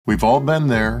We've all been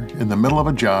there, in the middle of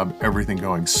a job, everything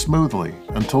going smoothly,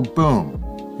 until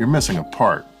boom, you're missing a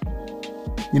part.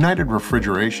 United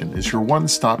Refrigeration is your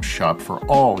one-stop shop for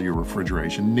all your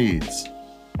refrigeration needs.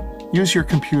 Use your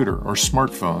computer or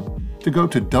smartphone to go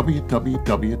to www.uri.com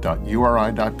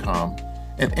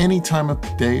at any time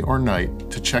of day or night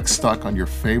to check stock on your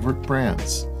favorite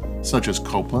brands, such as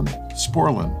Copeland,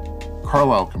 Sporlan,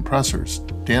 Carlisle Compressors,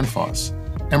 Danfoss,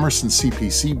 Emerson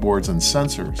CPC boards and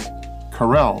sensors,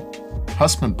 Carrel,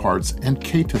 Hussmann Parts, and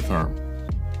K2Therm.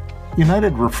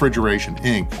 United Refrigeration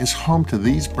Inc. is home to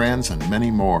these brands and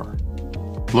many more.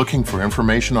 Looking for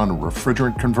information on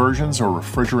refrigerant conversions or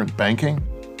refrigerant banking?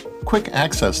 Quick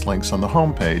access links on the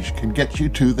homepage can get you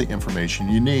to the information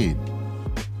you need.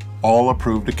 All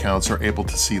approved accounts are able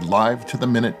to see live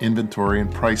to-the-minute inventory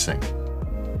and pricing.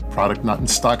 Product not in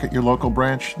stock at your local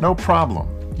branch? No problem.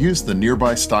 Use the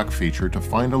Nearby Stock feature to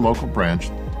find a local branch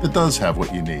that does have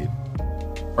what you need.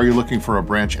 Are you looking for a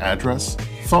branch address,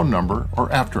 phone number,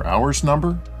 or after-hours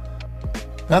number?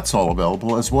 That's all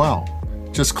available as well.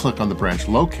 Just click on the branch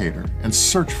locator and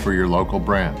search for your local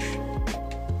branch.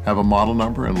 Have a model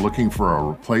number and looking for a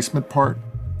replacement part?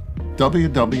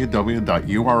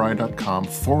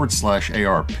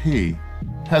 www.uri.com/ARP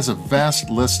has a vast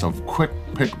list of quick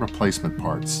pick replacement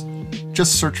parts.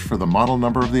 Just search for the model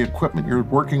number of the equipment you're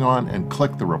working on and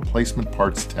click the Replacement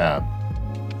Parts tab.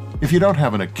 If you don't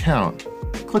have an account,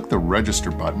 click the Register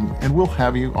button and we'll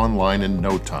have you online in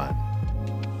no time.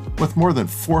 With more than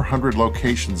 400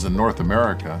 locations in North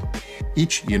America,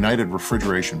 each United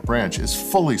Refrigeration branch is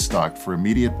fully stocked for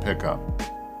immediate pickup.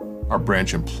 Our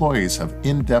branch employees have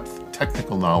in-depth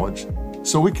technical knowledge,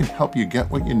 so we can help you get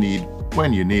what you need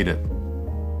when you need it.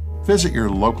 Visit your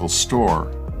local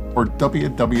store or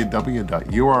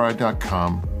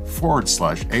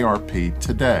www.uri.com/ARP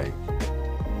today.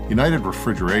 United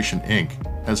Refrigeration Inc.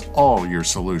 has all your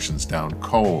solutions down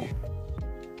cold.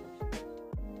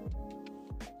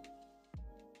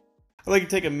 I'd like to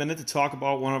take a minute to talk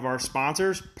about one of our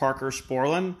sponsors, Parker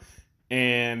Sporlan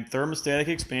and thermostatic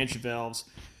expansion valves.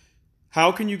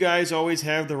 How can you guys always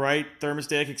have the right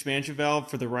thermostatic expansion valve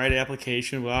for the right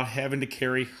application without having to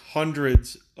carry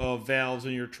hundreds of valves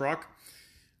in your truck?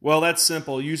 Well, that's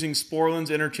simple, using Sporlan's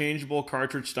interchangeable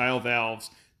cartridge-style valves.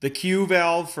 The Q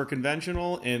valve for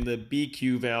conventional and the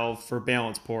BQ valve for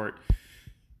balance port.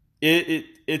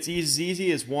 It's as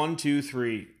easy as 1, 2,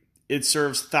 3. It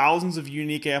serves thousands of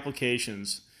unique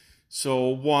applications. So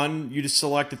 1, you just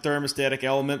select the thermostatic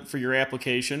element for your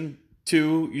application.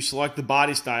 2, you select the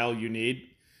body style you need.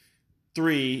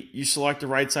 3, you select the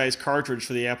right size cartridge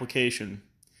for the application.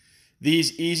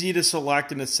 These easy to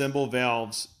select and assemble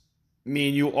valves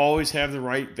mean you always have the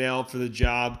right valve for the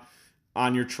job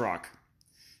on your truck.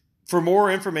 For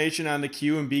more information on the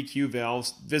Q and BQ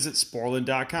valves, visit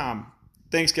Sporlan.com.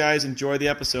 Thanks, guys. Enjoy the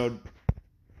episode.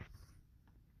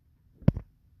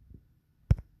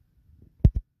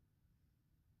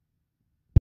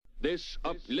 This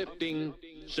uplifting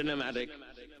cinematic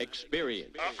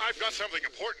experience. I've got something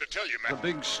important to tell you, man. The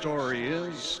big story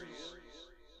is...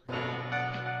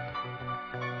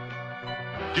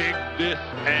 Dig this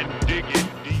and dig it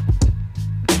deep.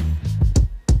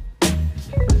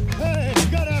 Hey,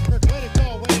 good effort. Way to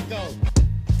go, way to go.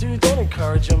 Dude, don't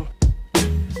encourage him.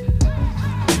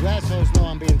 You assholes know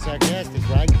I'm being sarcastic,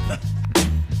 right?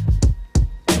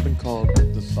 I've been called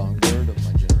the songbird of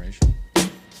my generation.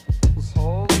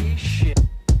 Holy shit.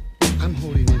 I'm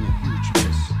holding in a huge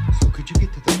miss, so could you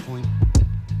get to the point?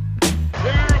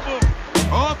 Terrible.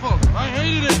 Awful. I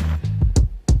hated it.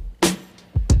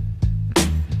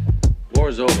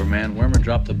 War's over, man. Werman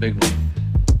dropped the big one.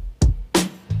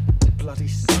 Bloody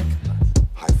psychopath.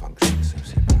 High-functioning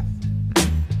sociopath.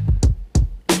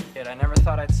 Yet I never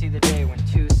thought I'd see the day when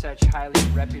two such highly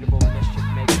reputable mischief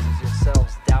makers as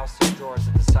yourselves douse some drawers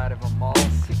at the side of a mall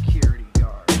security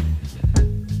guard.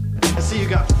 I see you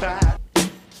got fat.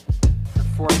 The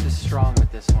force is strong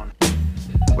with this one.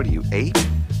 What are you, 8?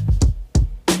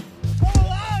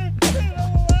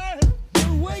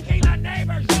 You're waking the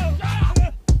neighbors!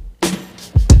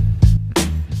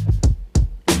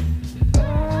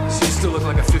 You still look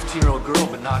like a 15-year-old girl,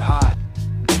 but not hot.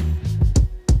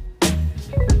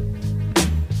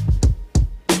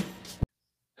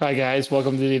 Hi, guys.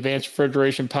 Welcome to the Advanced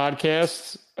Refrigeration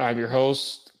Podcast. I'm your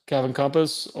host, Kevin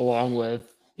Compass, along with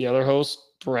the other host,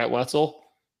 Brett Wetzel,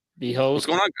 the host.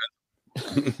 What's going on,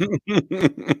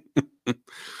 guys?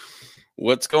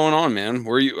 What's going on, man?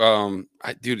 Where are you?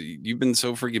 Dude, you've been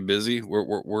so freaking busy. Where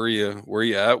are you? Where are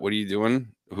you at? What are you doing?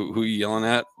 Who are you yelling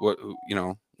at? What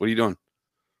are you doing?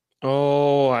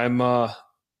 Oh, I'm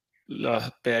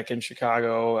back in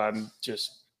Chicago. I'm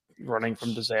just running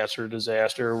from disaster to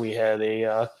disaster. We had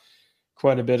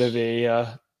quite a bit of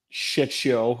a shit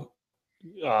show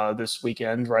this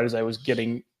weekend, right as I was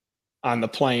getting on the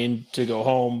plane to go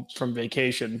home from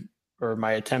vacation, or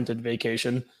my attempted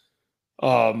vacation.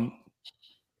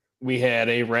 We had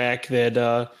a rack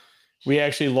that we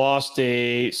actually lost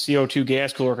a CO2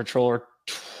 gas cooler controller.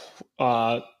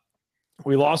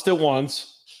 We lost it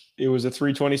once. It was a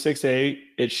 326A.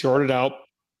 It shorted out.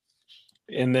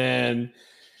 And then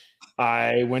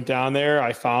I went down there.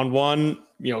 I found one,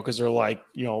 because they're like,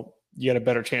 you got a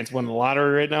better chance of winning the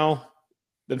lottery right now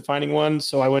than finding one.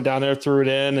 So I went down there, threw it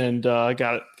in, and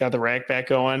got the rack back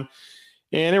going.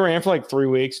 And it ran for like 3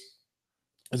 weeks,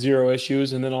 0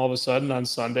 issues. And then all of a sudden on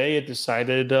Sunday, it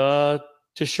decided to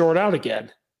short out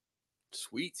again.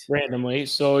 Sweet. Randomly.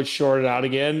 So it shorted out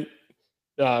again.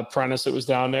 Prentice that was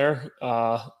down there,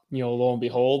 lo and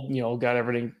behold, got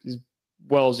everything as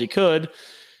well as he could.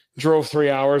 Drove 3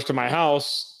 hours to my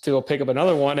house to go pick up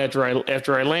another one after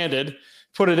I landed,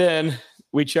 put it in.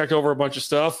 We checked over a bunch of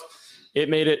stuff. It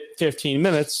made it 15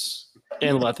 minutes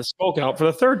and let the smoke out for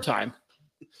the third time.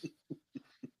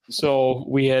 So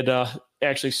we had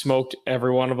actually smoked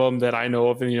every one of them that I know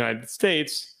of in the United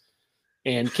States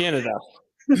and Canada.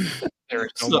 There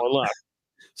is no more left.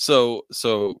 So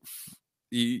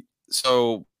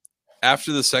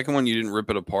after the second one, you didn't rip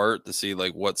it apart to see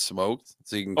like what smoked,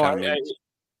 so you can kind of.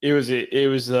 It was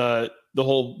the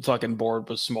whole fucking board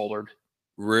was smoldered.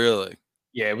 Really?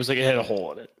 Yeah, it was like it had a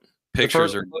hole in it.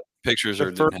 Pictures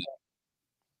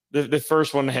the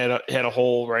first one had a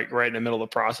hole right in the middle of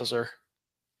the processor.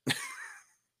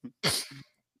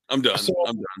 I'm done.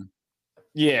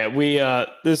 Yeah, we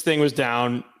this thing was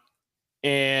down,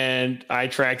 and I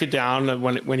tracked it down.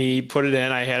 When he put it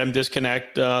in, I had him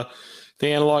disconnect the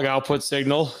analog output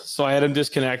signal, so I had him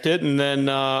disconnect it, and then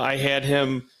I had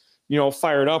him,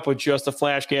 fired up with just a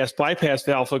flash gas bypass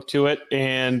valve hooked to it,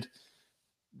 and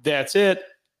that's it.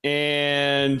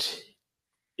 And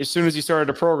as soon as he started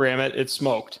to program it, it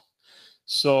smoked.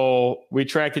 So we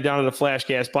tracked it down to the flash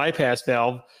gas bypass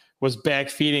valve, was back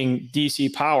feeding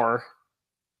DC power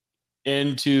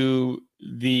through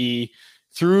the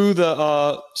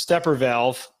stepper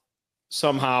valve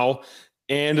somehow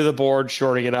and to the board,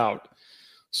 shorting it out.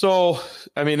 So,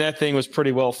 I mean, that thing was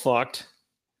pretty well fucked.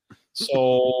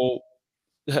 So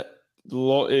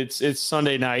it's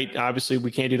Sunday night. Obviously,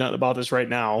 we can't do nothing about this right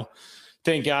now.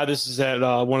 Thank God this is at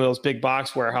one of those big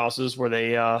box warehouses where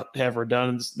they have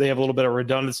redundancy. They have a little bit of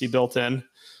redundancy built in.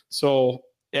 So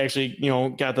actually,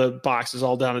 got the boxes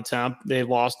all down to temp. They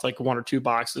lost like 1 or 2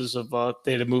 boxes of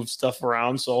they had to move stuff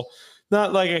around. So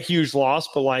not like a huge loss,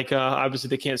 but like obviously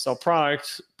they can't sell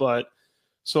products. But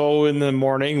so in the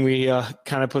morning, we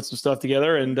kind of put some stuff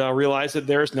together and realized that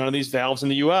there's none of these valves in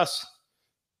the U.S.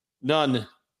 None.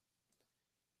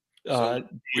 So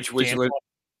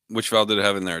which valve did it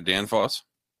have in there? Danfoss?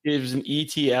 It was an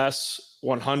ETS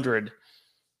 100.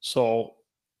 So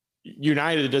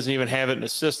United doesn't even have it in the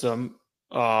system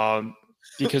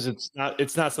because it's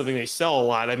not something they sell a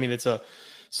lot. I mean, it's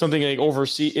something like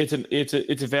overseas.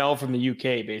 It's a valve from the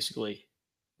UK basically.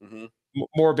 Mm-hmm.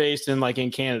 More based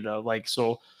in Canada. Like,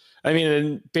 so, I mean,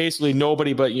 and basically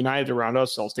nobody but United around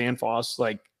us sells Danfoss.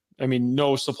 Like, I mean,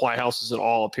 no supply houses at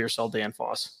all up here sell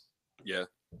Danfoss. Yeah.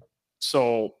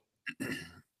 So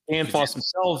Danfoss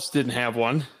themselves didn't have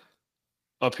one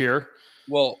up here.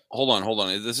 Well, hold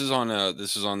on. This is on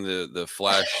the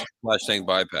flash tank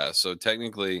bypass. So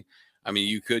technically, I mean,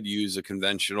 you could use a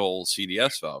conventional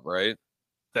CDS valve, right?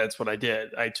 That's what I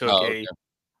did. I took a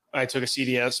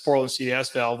CDS, Sporlan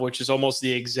CDS valve, which is almost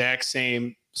the exact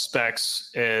same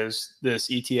specs as this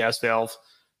ETS valve,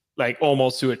 like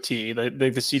almost to a T. The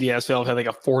CDS valve had like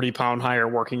a 40-pound higher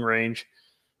working range,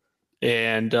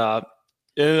 and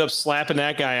ended up slapping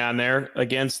that guy on there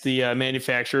against the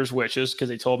manufacturer's wishes because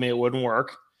they told me it wouldn't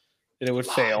work and it would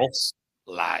fail.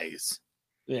 Lies.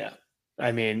 Yeah.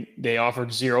 I mean, they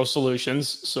offered 0 solutions,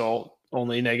 so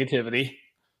only negativity.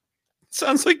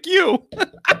 Sounds like you.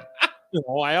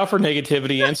 I offer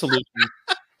negativity and solutions.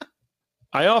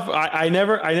 I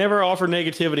never offer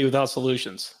negativity without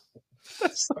solutions.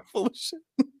 That's not full of shit.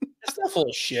 It's not full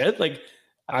of shit. Like,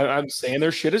 I'm saying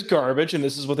their shit is garbage and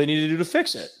this is what they need to do to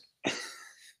fix it.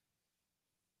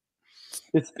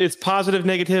 It's positive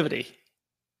negativity.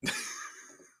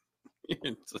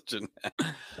 You're such an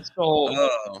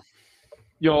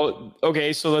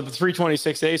okay, so the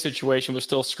 326A situation was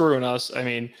still screwing us. I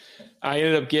mean, I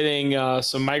ended up getting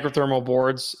some Microthermal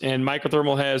boards, and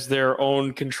Microthermal has their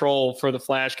own control for the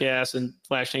flash gas and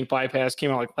flash tank bypass.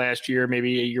 Came out like last year,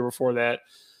 maybe a year before that.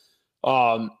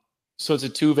 So it's a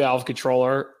 2-valve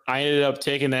controller. I ended up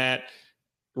taking that,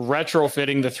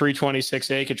 retrofitting the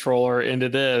 326A controller into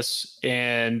this,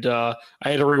 and I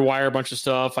had to rewire a bunch of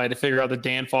stuff. I had to figure out the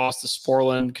Danfoss to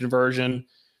Sporlan conversion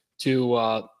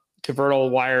to convert all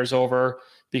the wires over,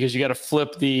 because you got to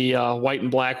flip the white and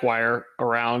black wire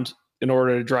around in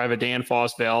order to drive a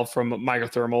Danfoss valve from a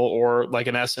microthermal or like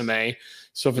an SMA.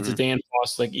 So if it's a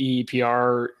Danfoss, like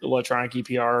EEPR, electronic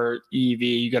EPR,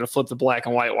 EEV, you got to flip the black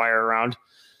and white wire around.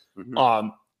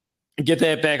 Get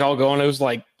that back all going. It was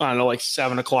like, I don't know, like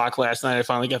 7 o'clock last night. I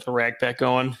finally got the rack back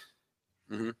going.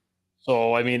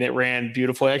 So, I mean, it ran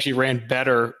beautiful. It actually ran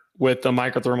better with the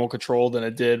microthermal control than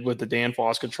it did with the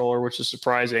Danfoss controller, which is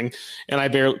surprising. And I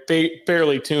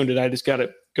barely tuned it. I just got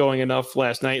it going enough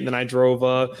last night, and then I drove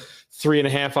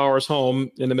 3.5 hours home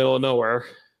in the middle of nowhere.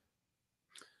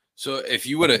 So if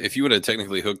you would have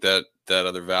technically hooked that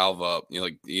other valve up,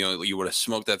 you would have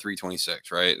smoked that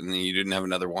 326, right? And then you didn't have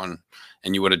another one,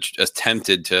 and you would have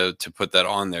attempted to put that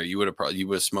on there. You would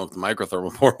have smoked the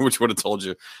microthermal port, which would have told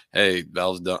you, hey,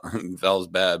 valve's done, valve's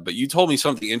bad. But you told me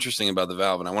something interesting about the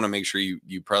valve, and I want to make sure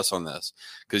you press on this,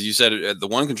 because you said the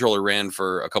one controller ran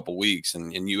for a couple weeks,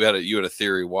 and you had a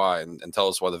theory why, and tell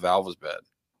us why the valve was bad.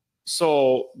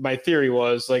 So my theory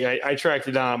was, like, I tracked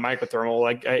it down on microthermal.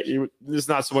 Like, it's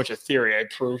not so much a theory. I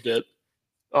proved it.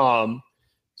 So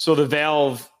the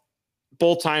valve,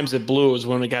 both times it blew was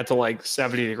when it got to like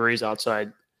 70 degrees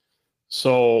outside.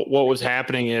 So what was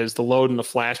happening is the load in the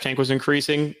flash tank was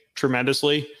increasing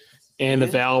tremendously, and the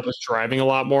valve was driving a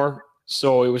lot more.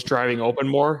 So it was driving open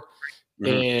more.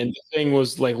 And the thing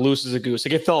was like loose as a goose.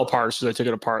 Like, it fell apart as soon as I took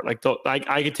it apart. Like,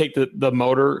 I could take the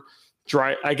motor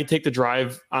drive. I could take the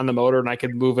drive on the motor, and I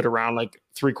could move it around like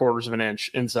 3/4 of an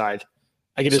inch inside.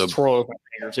 I could just twirl it with my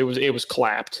fingers. It was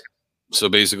clapped. So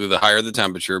basically, the higher the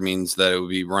temperature means that it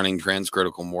would be running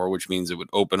transcritical more, which means it would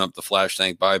open up the flash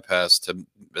tank bypass to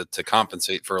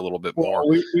compensate for a little bit more.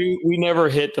 We never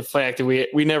hit the fact that we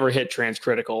never hit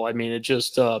transcritical. I mean, it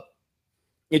just the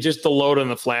load on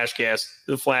the flash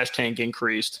tank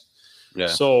increased. Yeah.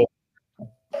 So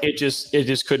it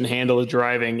just couldn't handle the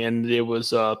driving, and it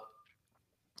was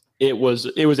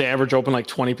average open like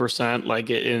 20%. Like,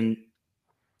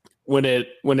 when it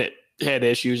had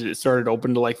issues, it started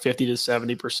open to like 50 to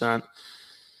 70%.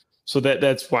 So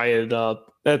that's why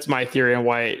that's my theory on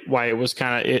why it was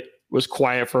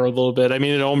quiet for a little bit. I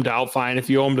mean, it ohmed out fine. If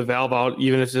you ohmed a valve out,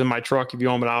 even if it's in my truck, if you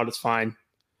ohm it out, it's fine.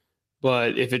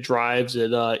 But if it drives,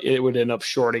 it would end up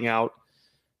shorting out.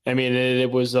 I mean,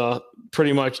 it was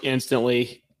pretty much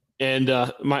instantly. And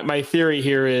my theory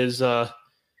here is that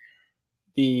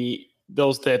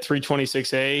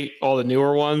 326A, all the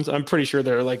newer ones, I'm pretty sure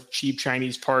they're like cheap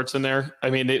Chinese parts in there.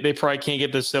 I mean, they probably can't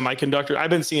get the semiconductor.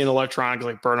 I've been seeing electronics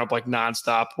like burn up like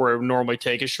nonstop where it would normally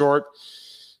take a short.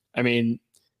 I mean,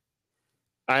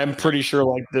 I'm pretty sure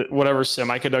like whatever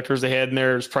semiconductors they had in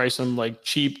there is probably some like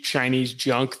cheap Chinese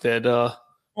junk that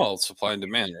well, it's supply and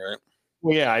demand, right?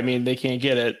 Well, yeah, I mean, they can't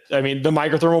get it. I mean, the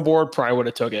microthermal board probably would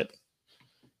have took it.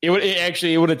 It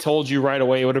would have told you right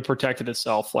away. It would have protected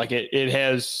itself. Like, it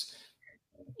has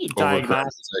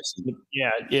diagnostics.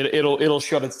 Yeah, it'll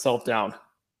shut itself down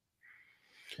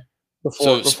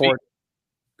before.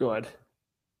 Go ahead.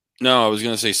 No, I was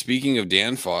gonna say, speaking of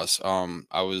Danfoss,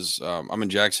 I'm in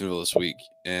Jacksonville this week,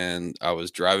 and I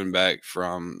was driving back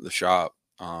from the shop,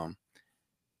 and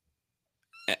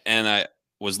I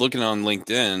was looking on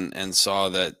LinkedIn and saw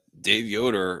that Dave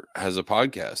Yoder has a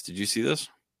podcast. Did you see this?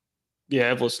 Yeah,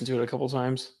 I've listened to it a couple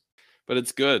times, but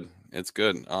it's good. It's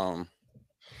good. Yeah,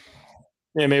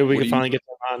 maybe we can finally get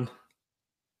them on.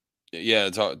 Yeah,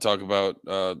 talk about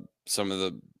some of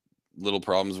the little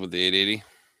problems with the 880.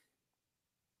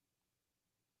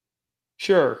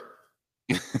 Sure.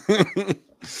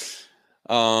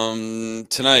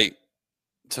 Tonight.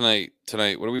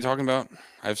 What are we talking about?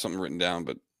 I have something written down,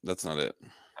 but that's not it.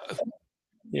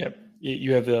 Yeah,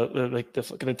 you have the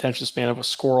fucking attention span of a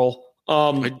squirrel.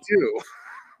 I do.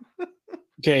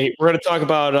 Okay, we're going to talk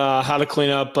about how to clean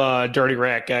up dirty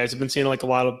rack, guys. I've been seeing like a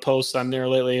lot of posts on there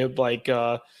lately of like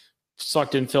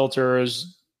sucked in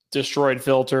filters, destroyed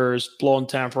filters, blown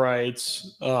temp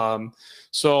rights.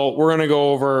 So we're going to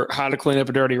go over how to clean up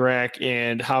a dirty rack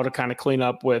and how to kind of clean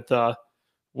up with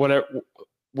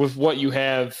what you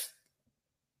have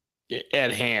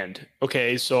at hand.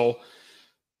 Okay, so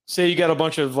say you got a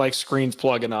bunch of like screens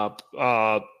plugging up.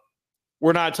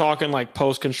 We're not talking like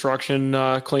post-construction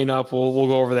cleanup. We'll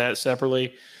go over that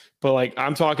separately. But like,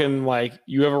 I'm talking like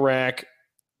you have a rack,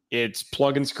 it's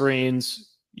plugging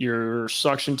screens, your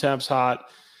suction temp's hot.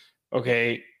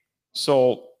 Okay,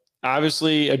 so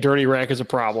obviously a dirty rack is a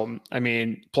problem. I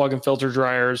mean, plug and filter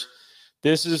dryers.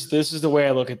 This is the way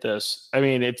I look at this. I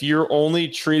mean, if you're only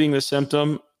treating the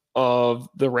symptom of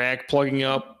the rack plugging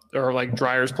up, or like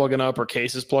dryers plugging up or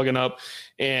cases plugging up,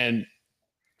 and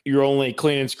you're only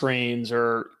cleaning screens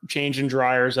or changing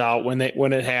dryers out when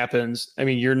it happens. I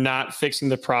mean, you're not fixing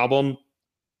the problem.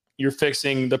 You're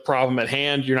fixing the problem at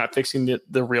hand. You're not fixing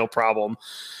the real problem.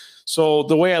 So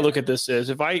the way I look at this is,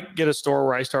 if I get a store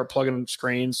where I start plugging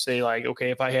screens, say like, okay,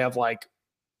 if I have like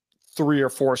 3 or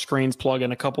 4 screens plug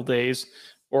in a couple days,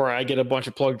 or I get a bunch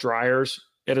of plug dryers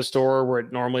at a store where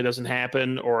it normally doesn't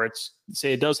happen, or it's,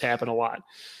 say it does happen a lot,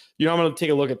 I'm going to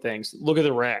take a look at things. Look at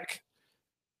the rack.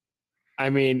 I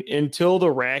mean, until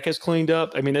the rack is cleaned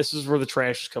up, I mean, this is where the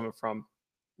trash is coming from.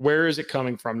 Where is it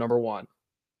coming from? Number one.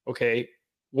 Okay.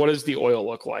 What does the oil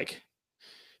look like?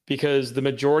 Because the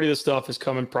majority of the stuff is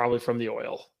coming probably from the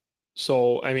oil.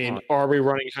 So, I mean, are we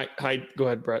running high? Go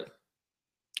ahead, Brett.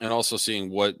 And also seeing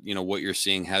what you're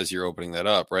seeing as you're opening that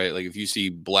up, right? Like if you see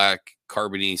black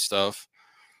carbony stuff,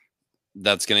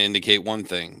 that's going to indicate one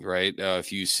thing, right?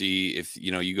 If you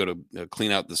go to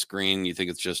clean out the screen, you think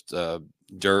it's just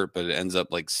dirt, but it ends up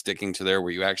like sticking to there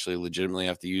where you actually legitimately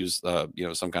have to use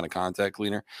some kind of contact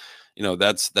cleaner.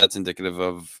 That's indicative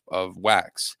of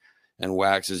wax, and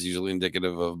wax is usually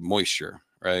indicative of moisture,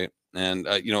 right? And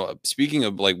speaking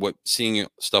of like seeing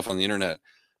stuff on the internet,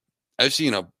 I've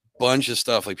seen a bunch of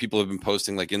stuff like people have been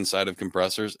posting like inside of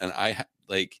compressors, and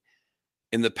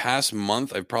in the past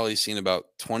month, I've probably seen about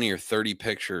 20 or 30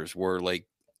 pictures where like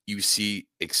you see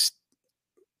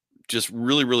just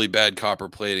really, really bad copper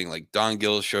plating. Like Don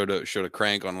Gillis showed a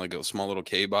crank on like a small little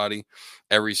K body.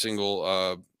 Every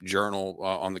single journal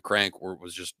on the crank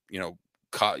was just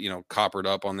coppered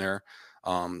up on there.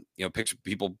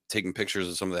 People taking pictures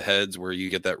of some of the heads where you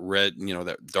get that red,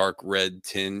 that dark red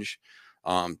tinge.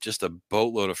 Just a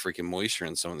boatload of freaking moisture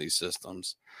in some of these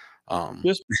systems.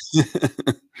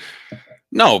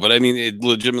 No, but I mean, it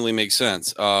legitimately makes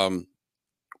sense.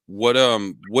 What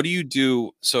do you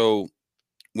do? So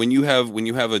when you have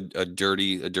a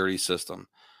dirty system,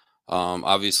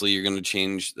 obviously you're going to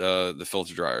change the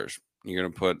filter dryers. You're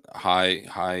going to put high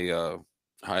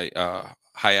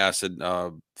acid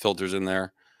filters in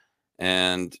there,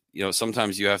 and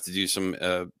sometimes you have to do some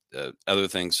other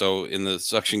things. So in the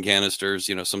suction canisters,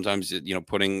 sometimes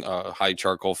putting high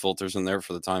charcoal filters in there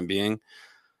for the time being.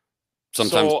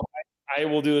 Sometimes. So I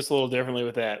will do this a little differently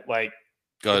with that. Like,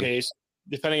 okay, so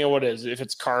depending on what it is, if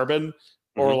it's carbon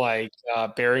or like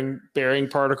bearing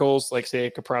particles, like say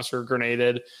a compressor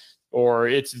grenaded, or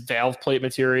it's valve plate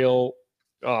material,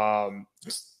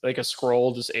 like a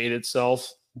scroll just ate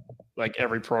itself, like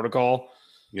every protocol.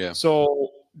 Yeah.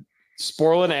 So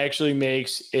Sporlan actually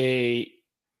makes a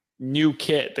new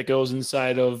kit that goes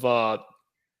inside of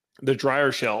the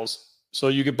dryer shells. So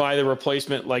you could buy the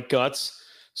replacement like guts.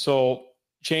 So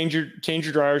change your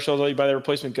dryer shells while you buy the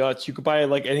replacement guts. You could buy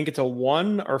like, I think it's a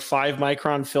 1 or 5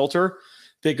 micron filter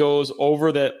that goes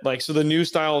over that. Like, so the new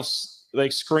style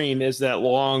like screen is that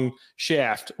long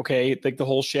shaft. Okay. Like the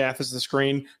whole shaft is the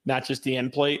screen, not just the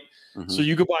end plate. So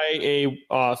you could buy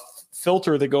a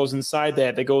filter that goes inside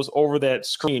that goes over that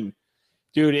screen.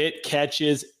 Dude, it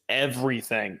catches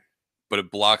everything. But it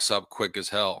blocks up quick as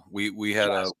hell. We had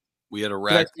a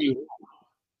rack.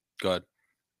 Good.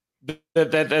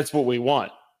 That's what we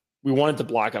want. We want it to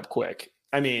block up quick.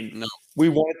 I mean, no. we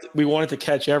want it to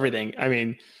catch everything. I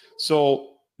mean,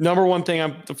 so number one thing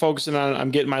I'm focusing on,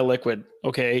 I'm getting my liquid.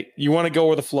 Okay. You want to go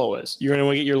where the flow is. You're going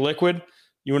to get your liquid.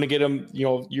 You want to get them,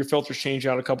 your filters changed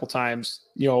out a couple times,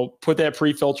 put that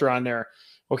pre-filter on there.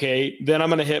 Okay. Then I'm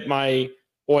going to hit my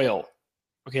oil.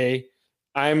 Okay.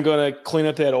 I'm going to clean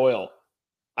up that oil.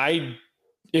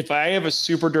 If I have a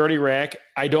super dirty rack,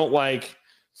 I don't like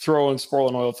throwing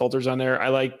Sporlan oil filters on there. I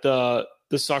like the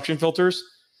suction filters.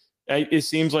 It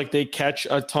seems like they catch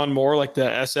a ton more, like the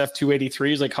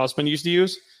SF283s like Husband used to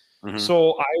use.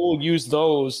 So I will use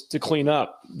those to clean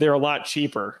up. They're a lot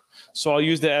cheaper. So I'll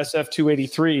use the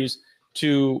SF283s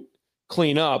to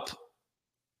clean up.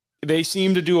 They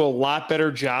seem to do a lot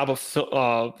better job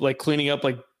of like cleaning up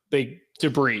like big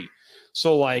debris.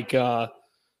 So like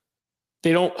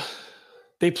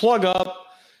they plug up,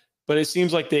 but it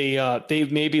seems like they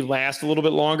maybe last a little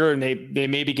bit longer, and they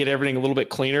maybe get everything a little bit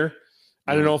cleaner.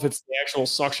 I don't know if it's the actual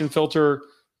suction filter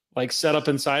like set up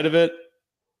inside of it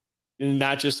and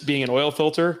not just being an oil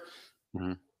filter.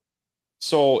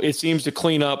 So it seems to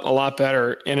clean up a lot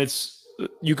better, and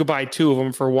you could buy 2 of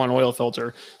them for 1 oil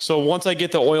filter. So once I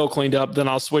get the oil cleaned up, then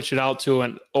I'll switch it out to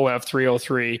an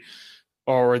OF303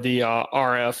 or the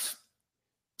RF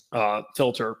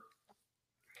filter.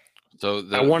 So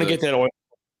I want to get that oil.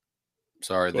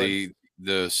 Sorry,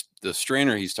 the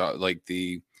strainer he's talking, like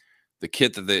the the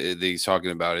kit that he's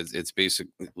talking about is it's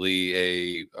basically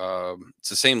it's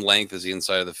the same length as the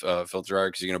inside of the filter dryer,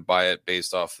 because you're going to buy it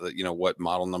based off the, you know, what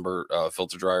model number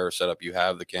filter dryer setup you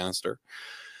have, the canister.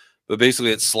 But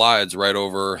basically, it slides right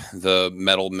over the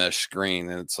metal mesh screen,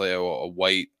 and it's like a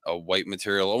white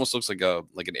material. Almost looks like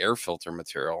an air filter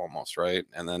material, almost, right?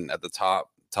 And then at the top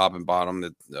and bottom,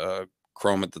 the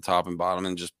chrome at the top and bottom,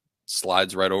 and just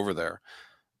slides right over there.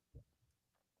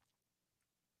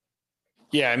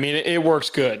 Yeah, I mean, it works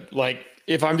good. Like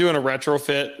if I'm doing a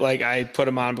retrofit, like I put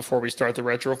them on before we start the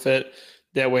retrofit.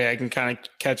 That way, I can kind of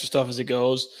catch the stuff as it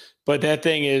goes. But that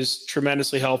thing is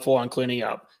tremendously helpful on cleaning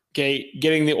up. Okay,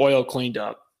 getting the oil cleaned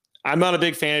up. I'm not a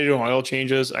big fan of doing oil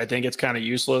changes. I think it's kind of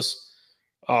useless,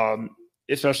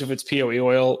 especially if it's POE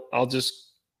oil. I'll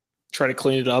just try to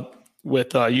clean it up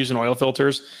with using oil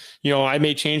filters. You know, I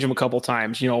may change them a couple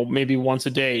times, you know, maybe once a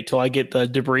day till I get the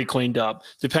debris cleaned up,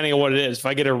 depending on what it is. If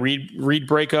I get a reed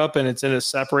breakup and it's in a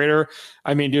separator,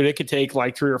 I mean, dude, it could take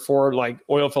like 3 or 4 like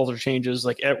oil filter changes,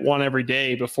 like at one every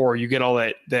day before you get all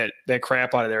that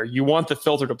crap out of there. You want the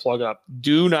filter to plug up.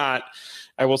 Do not,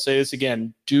 I will say this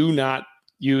again, do not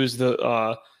use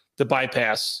the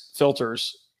bypass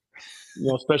filters. You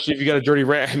know, especially if you got a dirty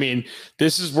rack. I mean,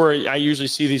 this is where I usually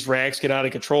see these racks get out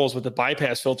of controls with the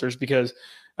bypass filters, because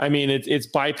I mean, it's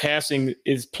bypassing,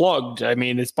 it's plugged. I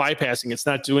mean, it's bypassing. It's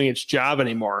not doing its job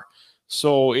anymore.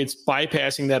 So it's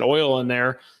bypassing that oil in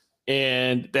there,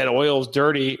 and that oil is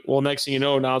dirty. Well, next thing you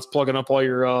know, now it's plugging up all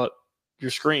your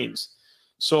screens.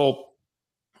 So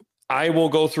I will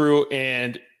go through,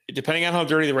 and depending on how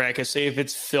dirty the rack is, say if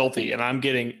it's filthy and I'm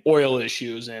getting oil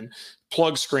issues and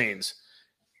plug screens,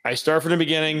 I start from the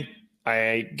beginning.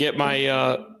 I get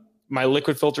my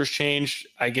liquid filters changed.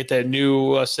 I get that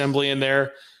new assembly in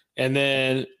there. And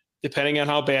then depending on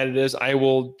how bad it is, I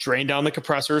will drain down the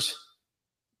compressors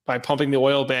by pumping the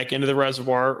oil back into the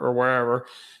reservoir or wherever.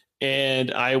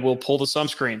 And I will pull the sump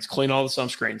screens, clean all the sump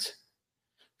screens.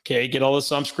 Okay. Get all the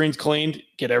sump screens cleaned,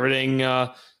 get everything,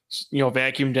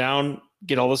 vacuumed down,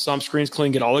 get all the sump screens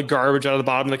clean, get all the garbage out of the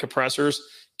bottom of the compressors,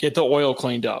 get the oil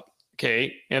cleaned up.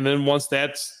 Okay. And then once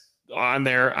that's on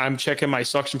there, I'm checking my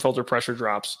suction filter pressure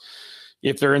drops.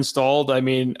 If they're installed, I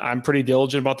mean, I'm pretty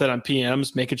diligent about that on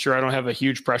PMs, making sure I don't have a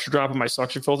huge pressure drop in my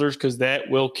suction filters, because that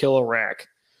will kill a rack.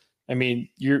 I mean,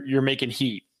 you're making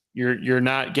heat. You're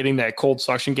not getting that cold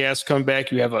suction gas coming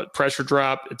back. You have a pressure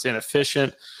drop. It's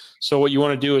inefficient. So what you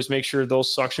want to do is make sure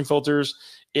those suction filters,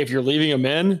 if you're leaving them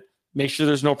in, make sure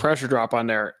there's no pressure drop on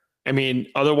there. I mean,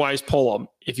 otherwise pull them.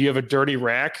 If you have a dirty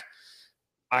rack,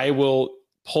 I will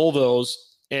pull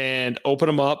those and open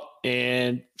them up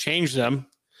and change them,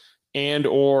 and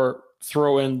or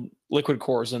throw in liquid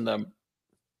cores in them.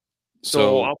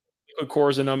 So I'll put liquid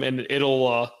cores in them, and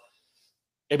it'll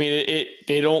they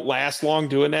don't last long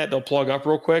doing that. They'll plug up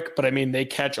real quick, but I mean, they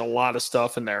catch a lot of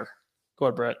stuff in there. Go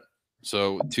ahead, Brett.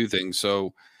 So 2 things.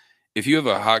 So if you have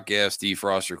a hot gas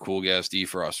defrost or cool gas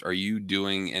defrost, are you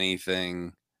doing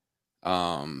anything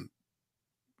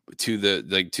to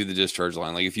the discharge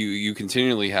line? Like if you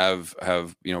continually have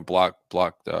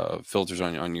blocked filters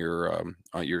on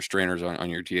your strainers on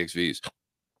your TXVs,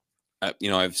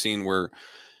 I've seen where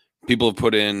people have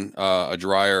put in a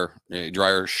dryer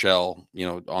shell,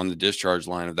 on the discharge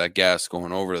line of that gas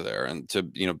going over there, and to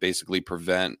basically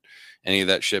prevent any of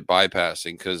that shit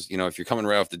bypassing, because if you're coming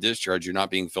right off the discharge, you're not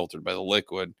being filtered by the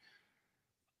liquid.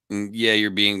 Yeah,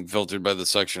 you're being filtered by the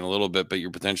suction a little bit, but you're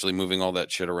potentially moving all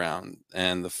that shit around.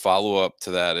 And the follow-up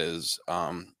to that is,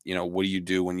 what do you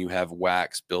do when you have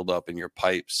wax build up in your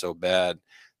pipes so bad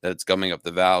that it's gumming up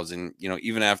the valves? And,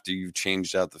 even after you've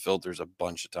changed out the filters a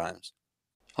bunch of times.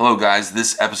 Hello, guys.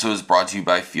 This episode is brought to you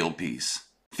by Fieldpiece.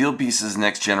 Fieldpiece's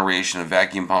next generation of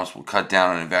vacuum pumps will cut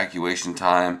down on evacuation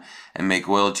time and make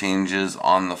oil changes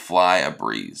on the fly a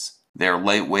breeze. They are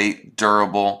lightweight,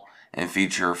 durable, and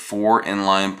feature 4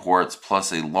 inline ports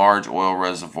plus a large oil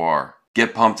reservoir.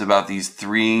 Get pumped about these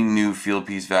 3 new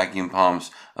Fieldpiece vacuum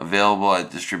pumps available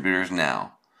at distributors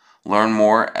now. Learn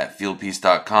more at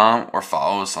fieldpiece.com or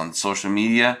follow us on social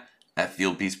media at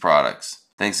Fieldpiece Products.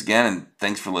 Thanks again, and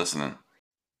thanks for listening.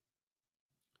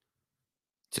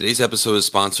 Today's episode is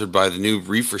sponsored by the new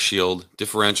Reefer Shield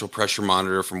differential pressure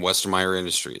monitor from Westermeyer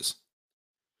Industries.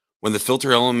 When the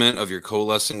filter element of your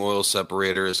coalescing oil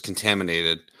separator is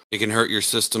contaminated, it can hurt your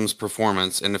system's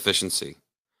performance and efficiency.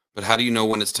 But how do you know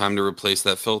when it's time to replace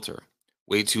that filter?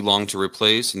 Wait too long to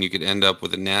replace, and you could end up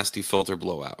with a nasty filter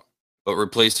blowout. But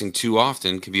replacing too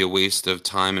often can be a waste of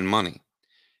time and money.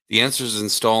 The answer is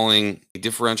installing a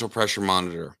differential pressure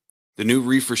monitor. The new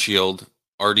Reefer Shield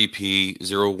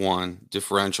RDP-01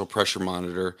 differential pressure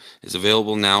monitor is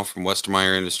available now from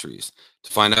Westermeyer Industries.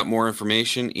 To find out more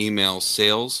information, email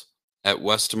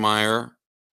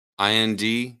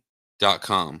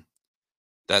sales@westermeyerind.com.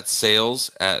 That's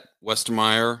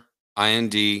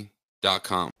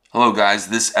sales@westermeyerind.com. Hello guys,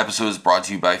 this episode is brought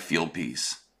to you by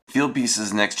Fieldpiece.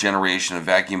 Fieldpiece's next generation of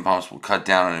vacuum pumps will cut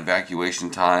down on evacuation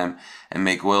time and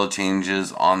make oil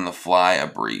changes on the fly a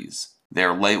breeze. They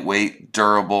are lightweight,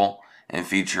 durable, and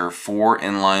feature 4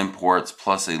 inline ports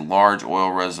plus a large oil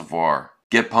reservoir.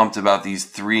 Get pumped about these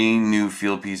 3 new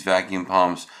Fieldpiece vacuum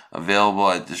pumps available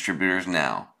at distributors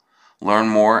now. Learn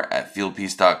more at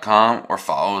fieldpiece.com or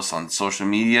follow us on social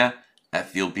media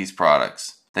at Fieldpiece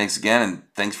Products. Thanks again, and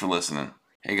thanks for listening.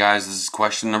 Hey guys, this is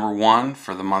question number 1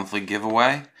 for the monthly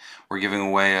giveaway. We're giving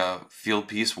away a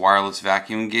Fieldpiece wireless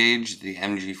vacuum gauge, the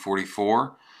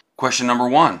MG44. Question number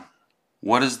 1.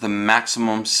 What is the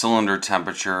maximum cylinder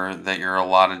temperature that you're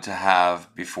allotted to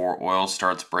have before oil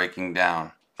starts breaking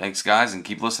down? Thanks guys, and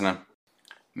keep listening.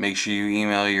 Make sure you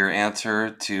email your answer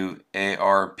to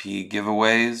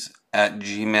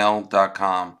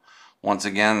arpgiveaways@gmail.com. Once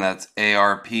again, that's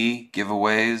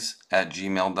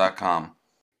arpgiveaways@gmail.com.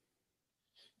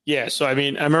 Yeah, so I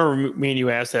mean, I remember me and you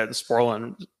asked that, and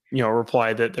Sporlan,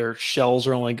 replied that their shells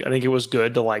are only, I think it was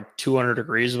good to like 200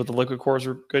 degrees, but the liquid cores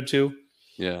were good too.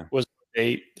 Yeah. Was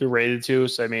they're rated to.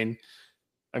 So I mean,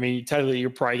 technically you're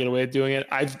probably get away with doing it.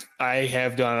 I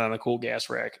have done it on a cool gas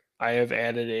rack. I have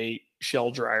added a shell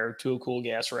dryer to a cool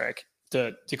gas rack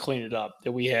to clean it up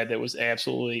that we had that was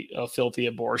absolutely a filthy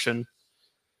abortion.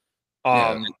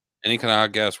 Any kind of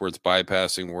hot gas where it's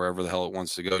bypassing wherever the hell it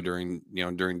wants to go during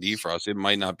defrost, it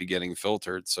might not be getting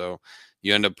filtered. So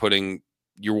you end up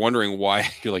you're wondering why.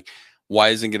 You're like, why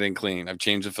isn't it getting clean? I've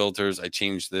changed the filters. I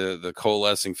changed the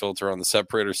coalescing filter on the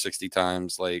separator 60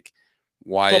 times. Like,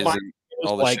 why isn't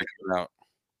all this shit coming out?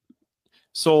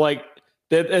 So like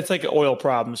it's like oil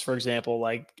problems, for example.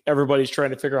 Like everybody's trying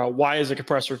to figure out why is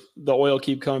the oil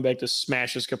keep coming back to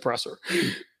smash this compressor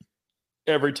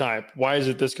every time. Why is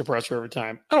it this compressor every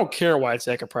time? I don't care why it's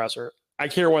that compressor. I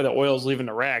care why the oil is leaving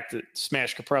the rack to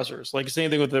smash compressors. Like the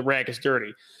same thing with the rack is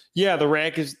dirty. Yeah, the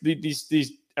rack is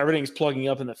these everything's plugging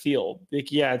up in the field.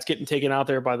 Like, yeah, it's getting taken out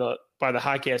there by the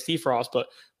hot gas defrost, but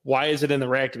why is it in the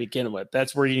rack to begin with?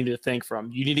 That's where you need to think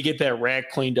from. You need to get that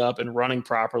rack cleaned up and running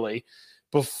properly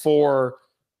before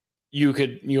you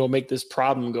could, make this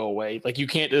problem go away. Like you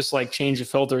can't just like change the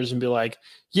filters and be like,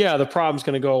 yeah, the problem's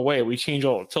going to go away. We change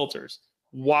all the filters.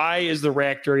 Why is the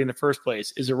rack dirty in the first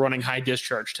place? Is it running high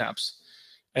discharge temps?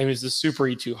 I mean, is the super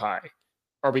E too high?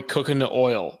 Are we cooking the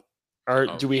oil?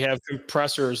 Do we have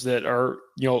compressors that are,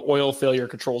 oil failure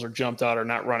controls are jumped out or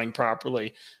not running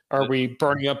properly? Are we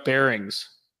burning up bearings?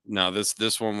 No,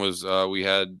 this one was we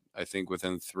had, I think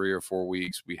within 3 or 4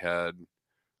 weeks we had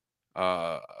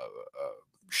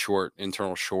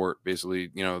internal short, basically,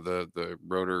 the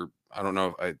rotor. I don't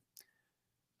know if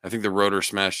I think the rotor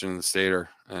smashed in the stator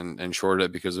and shorted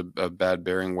it because of bad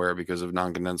bearing wear because of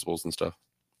non-condensables and stuff.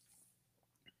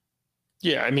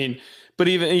 Yeah, I mean, but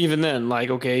even then, like,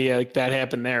 okay, yeah, like that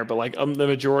happened there. But like the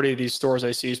majority of these stores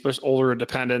I see, especially older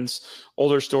independents,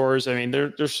 older stores, I mean,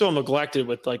 they're so neglected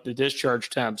with like the discharge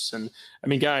temps. And I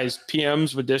mean, guys,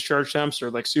 PMs with discharge temps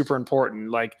are like super important.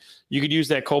 Like you could use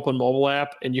that Copeland mobile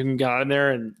app and you can go in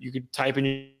there and you could type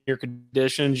in your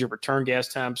conditions, your return gas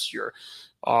temps, your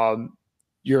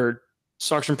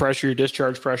suction pressure, your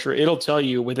discharge pressure. It'll tell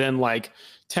you within like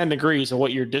 10 degrees of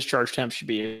what your discharge temp should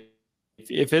be.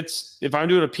 If I'm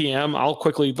doing a PM, I'll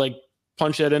quickly like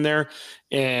punch that in there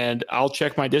and I'll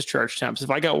check my discharge temps. If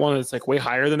I got one that's like way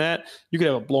higher than that, you could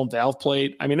have a blown valve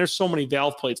plate. I mean, there's so many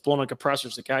valve plates blown on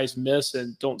compressors that guys miss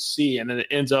and don't see. And then it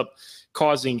ends up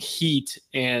causing heat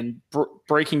and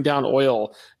breaking down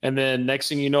oil. And then next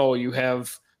thing you know, you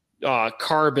have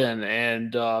carbon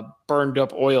and burned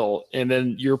up oil. And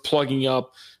then you're plugging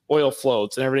up oil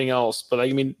floats and everything else. But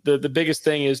I mean, the biggest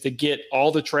thing is to get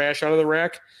all the trash out of the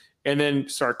rack and then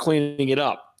start cleaning it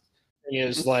up.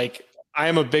 Is like, I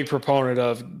am a big proponent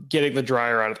of getting the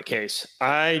dryer out of the case.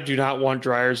 I do not want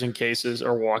dryers in cases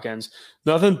or walk-ins.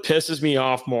 Nothing pisses me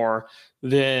off more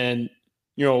than,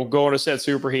 going to set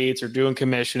superheats or doing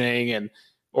commissioning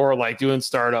or like doing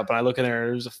startup. And I look in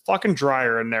there's a fucking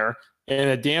dryer in there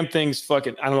and the damn thing's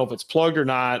fucking, I don't know if it's plugged or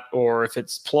not, or if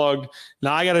it's plugged.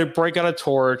 Now I got to break out a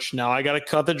torch. Now I got to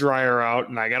cut the dryer out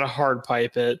and I got to hard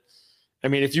pipe it. I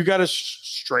mean, if you got a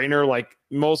strainer, like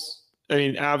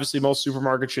obviously most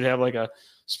supermarkets should have like a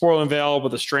Sporlan valve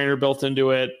with a strainer built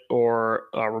into it or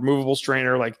a removable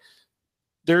strainer. Like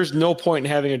there's no point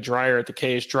in having a dryer at the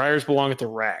case. Dryers belong at the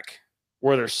rack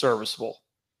where they're serviceable.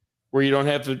 where you don't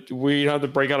have to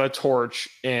break out a torch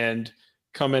and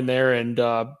come in there and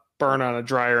burn on a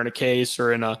dryer in a case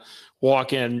or in a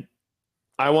walk-in.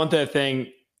 I want that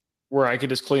thing where I could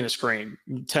just clean a screen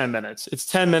in 10 minutes. It's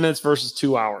 10 minutes versus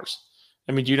 2 hours.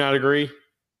 I mean, do you not agree?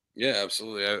 Yeah,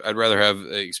 absolutely. I'd rather have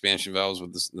expansion valves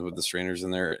with the strainers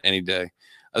in there any day.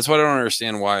 That's why I don't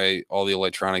understand why all the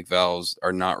electronic valves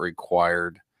are not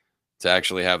required to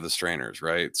actually have the strainers,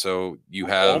 right? So you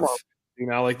have,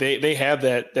 like they have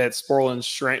that Sporlan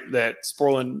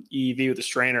EV with the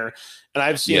strainer, and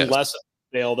I've seen less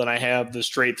fail than I have the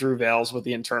straight through valves with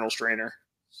the internal strainer.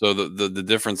 So the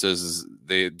difference is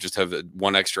they just have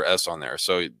one extra S on there.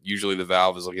 So usually the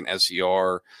valve is like an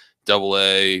SER, double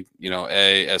A,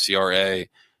 A, SER A.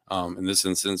 In this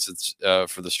instance, it's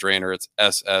for the strainer, it's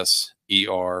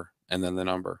SSER and then the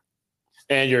number.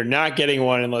 And you're not getting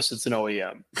one unless it's an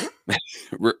OEM.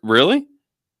 Really?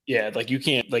 Yeah, like you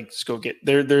can't just go get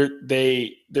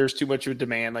there's too much of a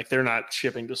demand. Like they're not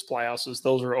shipping to supply houses.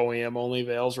 Those are OEM only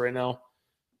valves right now.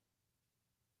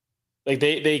 Like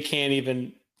they can't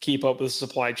even keep up with the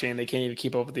supply chain. They can't even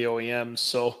keep up with the OEMs.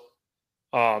 So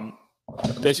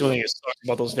that's the only thing that sucks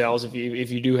about those valves if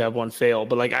you do have one fail.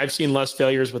 But like I've seen less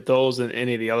failures with those than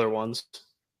any of the other ones.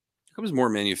 How comes more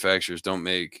manufacturers don't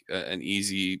make an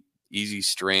easy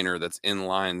strainer that's in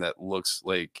line that looks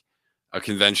like a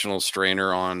conventional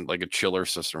strainer on like a chiller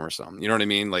system or something? You know what I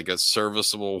mean? Like a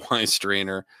serviceable Y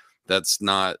strainer that's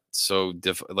not so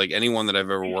difficult. Like anyone that I've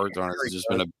ever worked on has just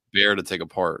been a bear to take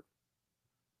apart.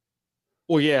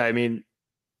 Well, yeah, I mean,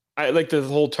 I like the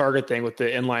whole Target thing with the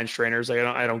inline strainers. Like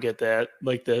I don't get that.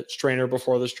 Like the strainer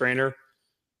before the strainer.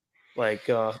 Like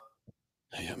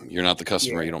you're not the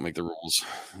customer. Yeah. You don't make the rules,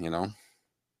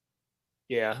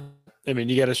 Yeah. I mean,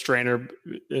 you get a strainer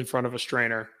in front of a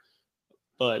strainer,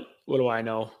 but what do I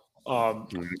know?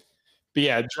 But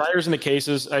yeah, dryers in the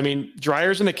cases. I mean,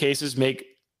 dryers in the cases make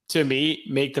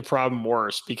the problem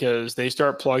worse because they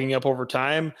start plugging up over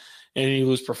time and you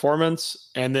lose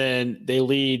performance, and then they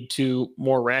lead to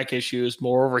more rack issues,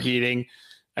 more overheating.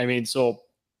 I mean, so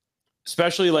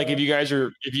especially like if you guys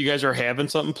are having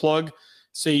something plug,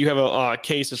 say you have a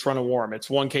case that's running warm, it's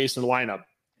one case in the lineup.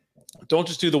 Don't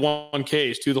just do the one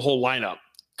case, do the whole lineup.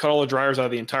 Cut all the dryers out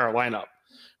of the entire lineup,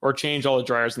 or change all the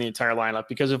dryers in the entire lineup.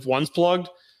 Because if one's plugged,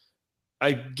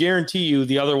 I guarantee you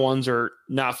the other ones are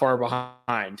not far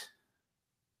behind.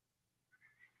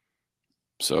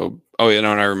 So, I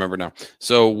remember now.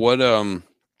 So what are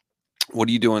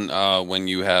you doing when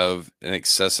you have an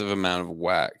excessive amount of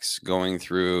wax going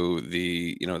through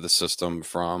the system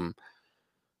from,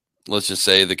 let's just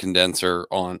say, the condenser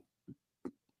on?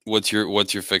 What's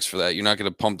your fix for that? You're not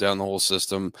going to pump down the whole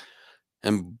system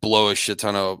and blow a shit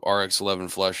ton of RX-11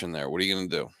 flush in there. What are you going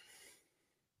to do?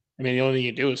 I mean, the only thing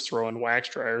you do is throw in wax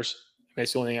dryers.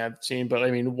 That's the only thing I've seen. But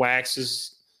I mean, wax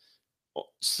is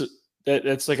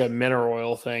that's like a mineral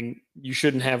oil thing. You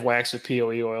shouldn't have wax with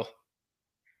POE oil.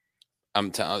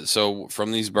 So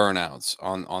from these burnouts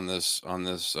on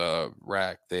this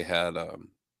rack, they had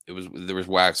there was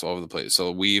wax all over the place.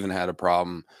 So we even had a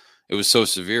problem. It was so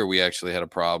severe we actually had a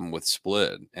problem with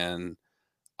split, and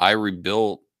I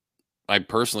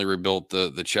personally rebuilt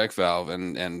the check valve,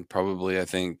 and probably I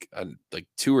think like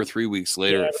 2 or 3 weeks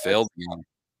later it failed again.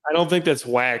 I don't think that's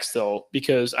wax though,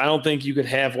 because I don't think you could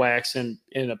have wax in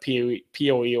a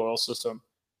POE oil system.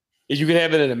 If you could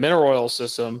have it in a mineral oil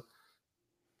system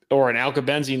or an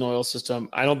alkybenzene oil system,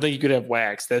 I don't think you could have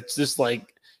wax. That's just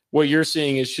like what you're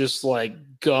seeing is just like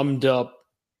gummed up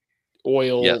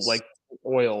oil, like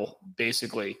oil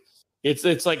basically.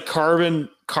 It's like carbon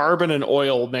and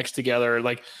oil mixed together.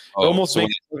 Like it almost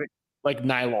makes it like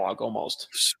Nylog almost.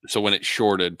 So when it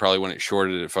shorted,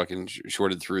 it fucking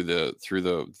shorted through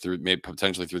maybe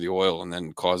potentially through the oil, and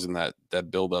then causing that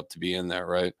buildup to be in there,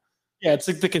 right? Yeah, it's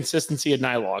like the consistency of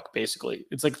Nylog, basically.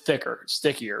 It's like thicker,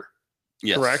 stickier.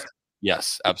 Yes. Correct?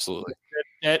 Yes, absolutely.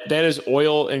 That is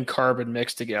oil and carbon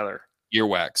mixed together.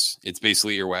 Earwax. It's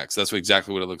basically earwax. That's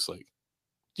exactly what it looks like.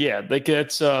 Yeah, like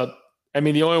it's I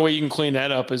mean, the only way you can clean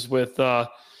that up is with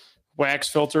wax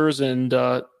filters and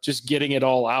just getting it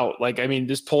all out. Like, I mean,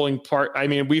 just pulling part. I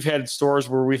mean, we've had stores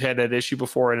where we've had that issue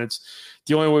before, and it's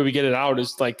the only way we get it out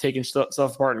is like taking stuff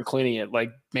apart and cleaning it.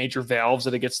 Like major valves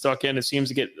that it gets stuck in, it seems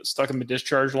to get stuck in the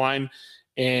discharge line,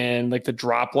 and like the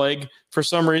drop leg for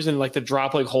some reason, like the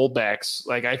drop leg holdbacks.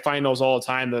 Like I find those all the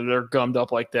time that they're gummed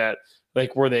up like that,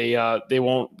 like where they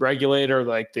won't regulate or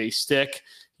like they stick.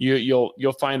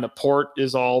 You'll find the port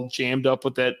is all jammed up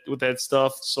with that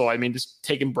stuff. So I mean, just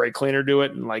taking brake cleaner to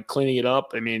it and like cleaning it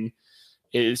up. I mean,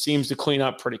 it seems to clean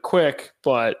up pretty quick.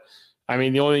 But I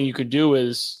mean, the only thing you could do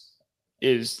is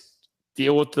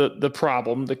deal with the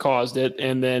problem that caused it,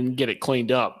 and then get it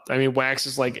cleaned up. I mean, wax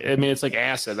is like, I mean, it's like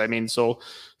acid. I mean, so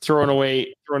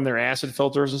throwing their acid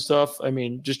filters and stuff. I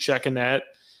mean, just checking that.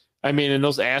 I mean, in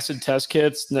those acid test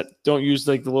kits, don't use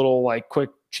like the little like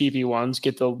quick cheapy ones.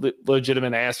 Get the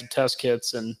legitimate acid test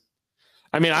kits. And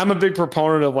I mean, I'm a big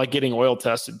proponent of like getting oil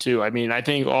tested too. I mean, I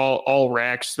think all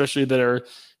racks, especially that are,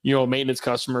 you know, maintenance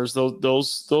customers,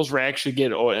 those racks should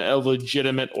get a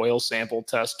legitimate oil sample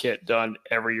test kit done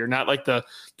every year. Not like the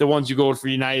ones you go for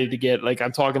United to get. Like,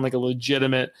 I'm talking like a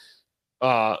legitimate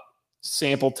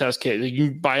sample test kit. You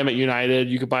can buy them at United,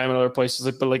 you could buy them at other places,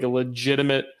 but like a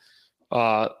legitimate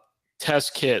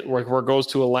test kit where it goes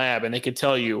to a lab and they can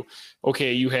tell you,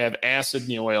 okay, you have acid in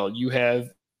the oil, you have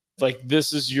like,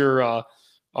 this is your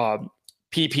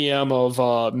ppm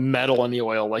of metal in the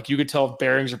oil. Like, you could tell if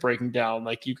bearings are breaking down.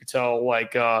 Like, you could tell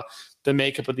like the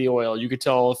makeup of the oil. You could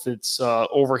tell if it's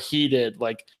overheated.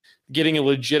 Like, getting a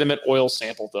legitimate oil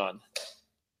sample done.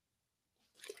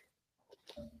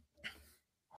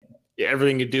 Yeah,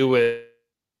 everything to do with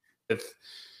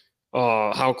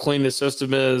how clean the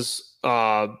system is,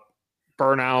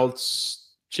 burnouts,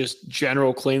 just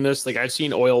general cleanness. Like, I've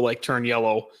seen oil like turn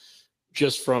yellow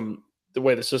just from the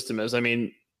way the system is. I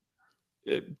mean,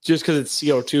 just because it's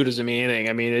CO2 doesn't mean anything.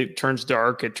 I mean, it turns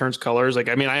dark, it turns colors. Like,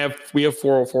 I mean, we have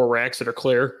 404 racks that are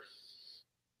clear.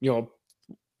 You know,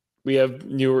 we have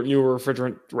newer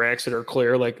refrigerant racks that are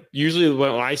clear. Like, usually when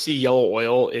I see yellow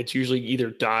oil, it's usually either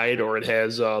dyed or it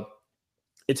has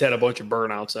it's had a bunch of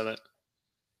burnouts in it.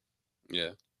 Yeah.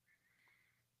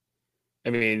 I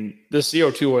mean, the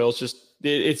CO2 oil is just,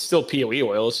 it's still POE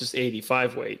oil. It's just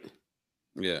 85 weight.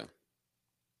 Yeah.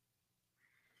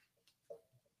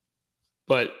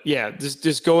 But yeah,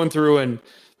 just going through, and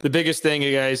the biggest thing,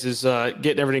 you guys, is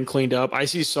getting everything cleaned up. I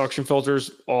see suction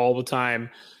filters all the time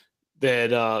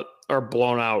that are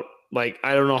blown out. Like,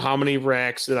 I don't know how many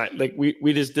racks that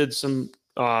we just did some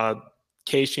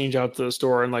case change out to the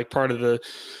store, and like part of the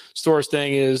store's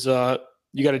thing is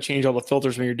you got to change all the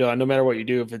filters when you're done, no matter what you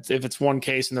do. If it's one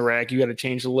case in the rack, you got to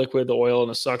change the liquid, the oil, and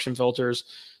the suction filters.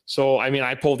 So, I mean,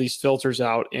 I pull these filters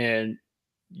out, and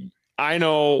I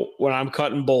know when I'm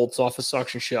cutting bolts off a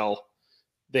suction shell,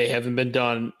 they haven't been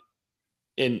done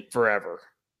in forever.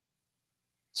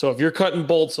 So if you're cutting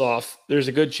bolts off, there's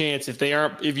a good chance if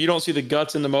you don't see the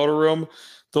guts in the motor room,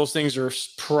 those things are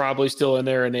probably still in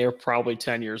there, and they are probably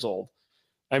 10 years old.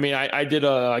 I mean, I did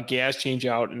a gas change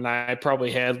out, and I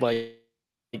probably had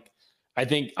I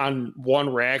think on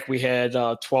one rack we had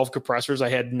 12 compressors. I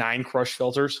had 9 crushed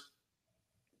filters.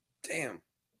 Damn.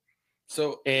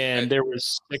 So, and there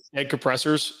was 6 head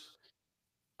compressors.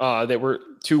 That were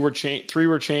 3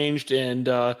 were changed,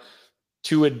 and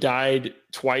 2 had died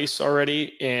twice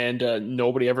already, and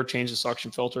nobody ever changed the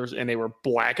suction filters, and they were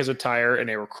black as a tire, and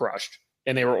they were crushed,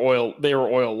 and they were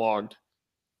oil logged.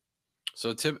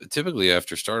 So typically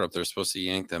after startup, they're supposed to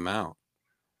yank them out.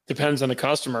 Depends on the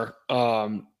customer.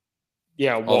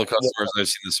 Yeah, all the customers I've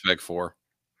seen the spec for.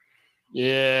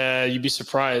 Yeah, you'd be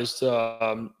surprised.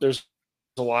 There's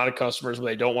a lot of customers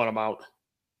where they don't want them out,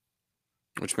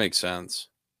 which makes sense.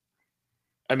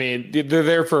 I mean, they're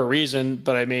there for a reason,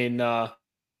 but I mean, yeah,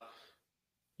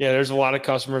 there's a lot of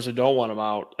customers that don't want them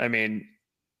out. I mean,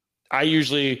 I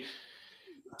usually,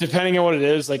 depending on what it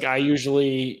is, like I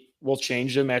usually will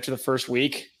change them after the first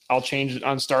week. I'll change it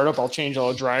on startup. I'll change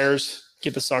all the dryers,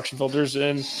 get the suction filters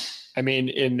in. I mean,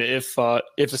 if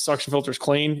the suction filter is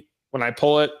clean, when I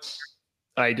pull it,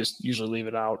 I just usually leave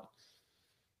it out.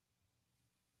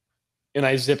 And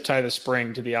I zip tie the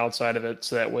spring to the outside of it,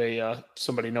 so that way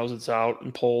somebody knows it's out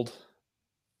and pulled.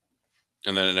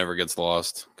 And then it never gets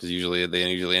lost, because they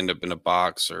usually end up in a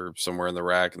box or somewhere in the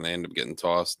rack, and they end up getting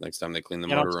tossed next time they clean the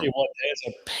motor room. It's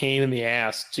a pain in the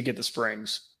ass to get the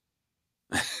springs.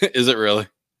 Is it really?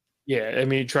 Yeah, I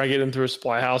mean, try getting them through a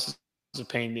supply house. It's a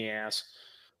pain in the ass.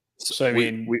 So I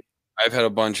mean, I've had a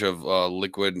bunch of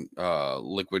liquid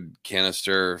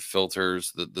canister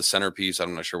filters. The centerpiece,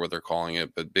 I'm not sure what they're calling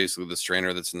it, but basically the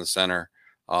strainer that's in the center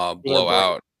blow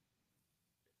out.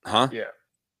 Huh? Yeah.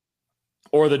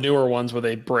 Or the newer ones where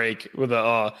they break with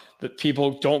the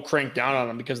people don't crank down on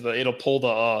them because it'll pull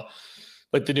the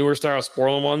like the newer style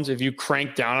Sporlan ones. If you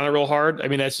crank down on it real hard, I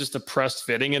mean that's just a pressed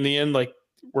fitting in the end, like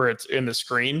where it's in the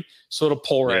screen, so it'll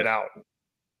pull right out.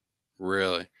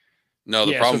 Really? No,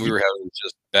 the problem we were having was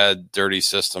just bad, dirty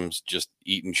systems, just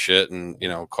eating shit and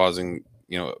causing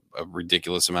a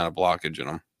ridiculous amount of blockage in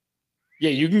them.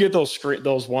 Yeah, you can get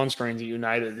those one screens at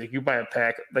United. Like you buy a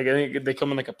pack, like I think they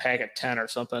come in like a pack of 10 or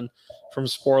something from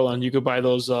Sporlan. You could buy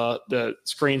those the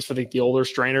screens for the older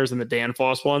strainers and the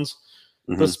Danfoss ones.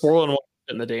 Mm-hmm. The Sporlan ones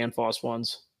and the Danfoss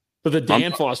ones. But the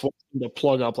Danfoss wants them to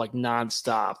plug up like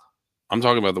nonstop. I'm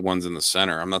talking about the ones in the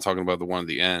center. I'm not talking about the one at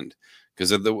the end. Because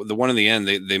the one in the end,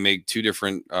 they make two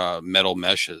different metal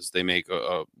meshes. They make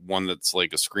a one that's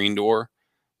like a screen door,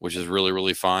 which is really,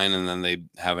 really fine. And then they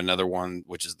have another one,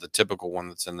 which is the typical one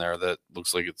that's in there that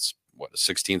looks like it's, what, a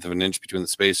 16th of an inch between the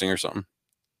spacing or something.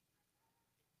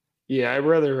 Yeah, I'd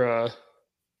rather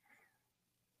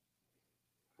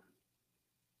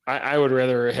I would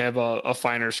rather have a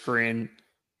finer screen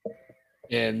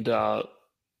and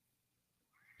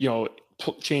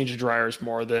change the dryers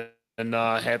more than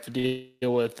have to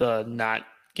deal with not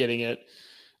getting it.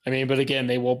 I mean, but again,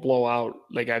 they will blow out.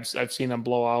 Like I've seen them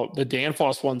blow out. The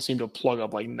Danfoss ones seem to plug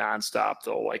up like nonstop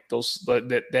though. Like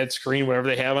that screen, whatever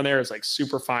they have on there, is like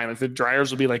super fine. Like the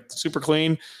dryers will be like super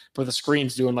clean, but the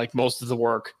screen's doing like most of the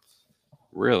work.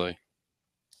 Really?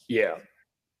 Yeah.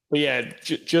 But yeah,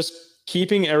 just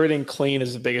keeping everything clean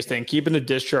is the biggest thing. Keeping the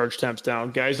discharge temps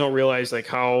down. Guys don't realize like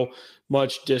how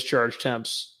much discharge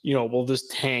temps, will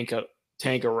just tank a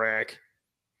rack.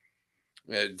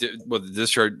 Yeah, well,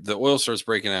 the oil starts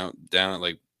breaking down at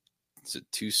like, is it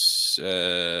is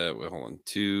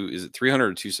it 300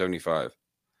 or 275?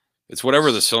 It's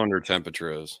whatever the cylinder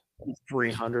temperature is.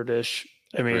 300-ish.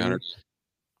 I mean, 300.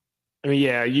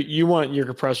 Yeah, you want your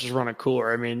compressors running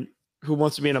cooler. I mean, who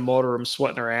wants to be in a motor room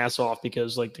sweating their ass off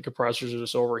because like the compressors are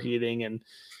just overheating and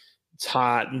it's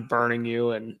hot and burning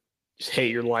you and just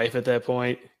hate your life at that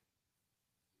point.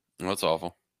 Well, that's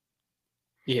awful.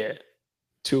 Yeah.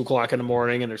 2:00 in the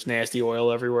morning and there's nasty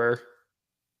oil everywhere.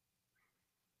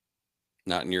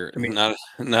 Not in your, not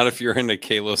if you're in a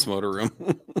Kalos motor room.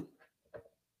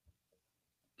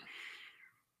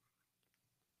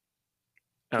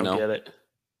 I don't get it.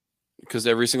 Because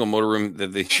every single motor room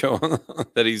that they show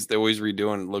that they're always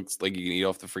redoing looks like you can eat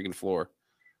off the freaking floor.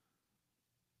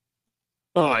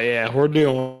 Oh yeah, we're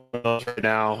doing those right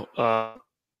now.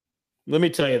 Let me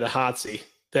tell you, the Hotzi.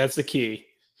 That's the key.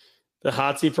 The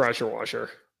Hotzi pressure washer.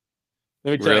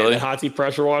 Let me tell you, the Hotzi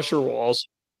pressure washer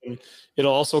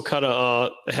it'll also cut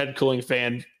a head cooling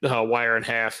fan wire in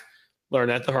half. Learn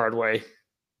that the hard way.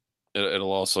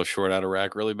 It'll also short out a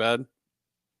rack really bad.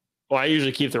 Well, I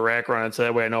usually keep the rack running so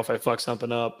that way I know if I fuck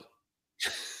something up.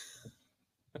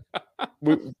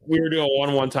 we were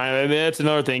doing one time. I mean, that's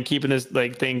another thing, keeping this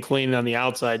like thing clean on the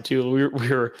outside too. We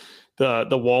were the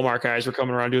Walmart guys were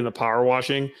coming around doing the power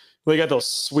washing. They got those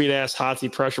sweet ass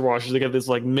Hotzi pressure washers. They got this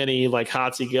like mini like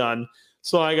Hotzi gun.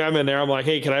 So like I'm in there. I'm like,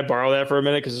 hey, can I borrow that for a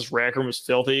minute? Because this rack room was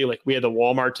filthy. Like we had the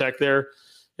Walmart tech there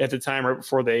at the time right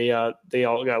before they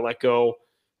all got let go.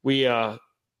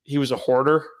 He was a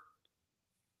hoarder.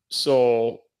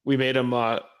 So we made him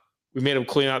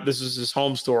clean out. This is his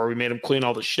home store. We made him clean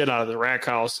all the shit out of the rack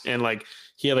house, and like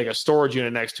he had like a storage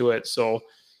unit next to it. So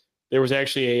there was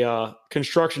actually a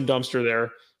construction dumpster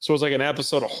there. So it was like an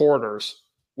episode of Hoarders.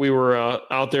 We were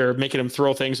out there making him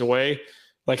throw things away.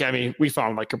 Like, I mean, we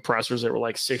found like compressors that were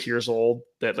like 6 years old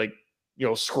that like,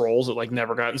 scrolls that like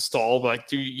never got installed. But, like,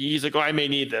 dude, he's like, oh, I may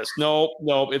need this. No,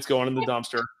 it's going in the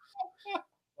dumpster.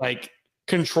 Like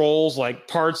controls, like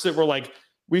parts that were like,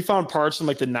 we found parts in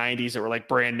like the 90s that were like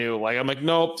brand new. Like, I'm like,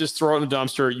 nope, just throw it in the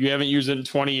dumpster. You haven't used it in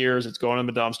 20 years. It's going in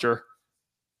the dumpster.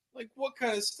 Like what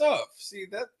kind of stuff? See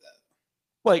that?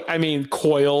 Like, I mean,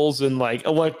 coils and like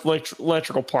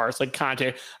electrical parts, like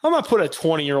contact. I'm going to put a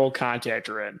 20-year-old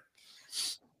contactor in.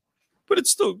 But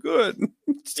it's still good.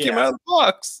 It just came out of the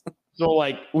box. So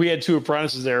like we had two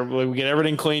apprentices there. We get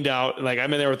everything cleaned out. And like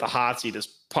I'm in there with the Hotzi just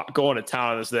going to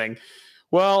town on this thing.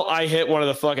 Well, I hit one of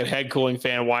the fucking head cooling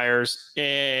fan wires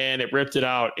and it ripped it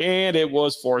out. And it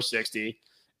was 460.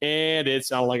 And it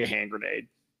sounded like a hand grenade.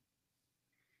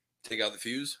 Take out the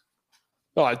fuse?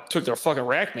 Oh, I took their fucking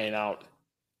rack main out.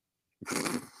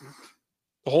 The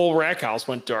whole rack house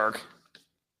went dark.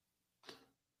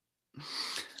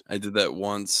 I did that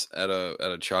once at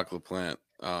a chocolate plant.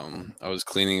 I was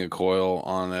cleaning a coil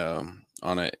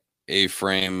on a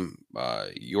A-frame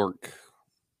York,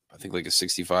 I think like a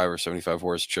 65 or 75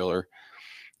 horse chiller,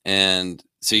 and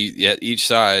so each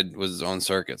side was its own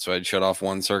circuit. So I'd shut off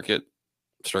one circuit,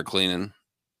 start cleaning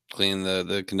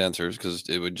the condensers because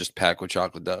it would just pack with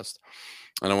chocolate dust,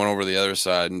 and I went over to the other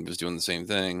side and was doing the same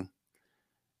thing.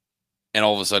 And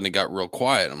all of a sudden it got real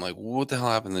quiet. I'm like, what the hell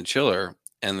happened to the chiller?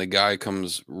 And the guy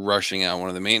comes rushing out, one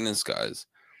of the maintenance guys.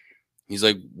 He's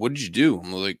like, what did you do?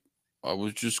 I'm like, I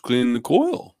was just cleaning the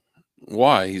coil.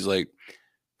 Why? He's like,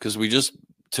 because you just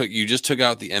took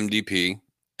out the MDP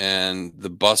and the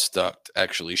bus duct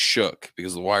actually shook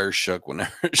because the wires shook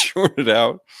whenever it shorted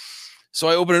out. So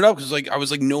I opened it up because I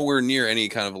was like nowhere near any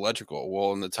kind of electrical.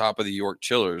 Well, in the top of the York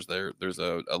chillers, there's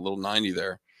a little 90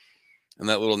 there. And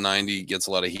that little 90 gets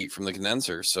a lot of heat from the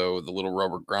condenser. So the little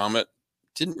rubber grommet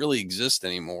didn't really exist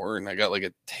anymore. And I got like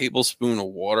a tablespoon of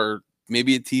water,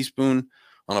 maybe a teaspoon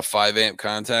on a 5-amp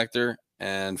contactor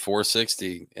and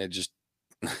 460. It just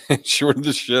shorted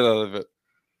the shit out of it.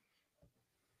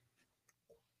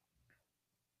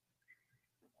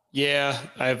 Yeah,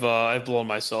 I've blown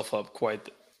myself up quite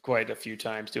a few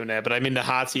times doing that. But I mean, the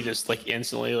hot seat just like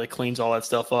instantly like cleans all that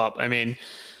stuff up. I mean,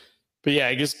 but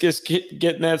yeah, just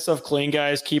getting that stuff clean,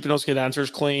 guys, keeping those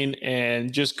condensers clean,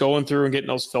 and just going through and getting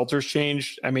those filters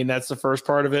changed. I mean, that's the first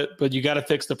part of it, but you got to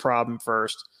fix the problem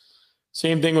first.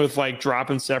 Same thing with like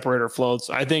dropping separator floats.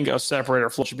 I think a separator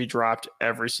float should be dropped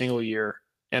every single year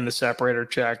and the separator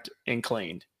checked and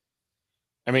cleaned.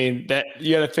 I mean, that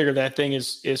you got to figure that thing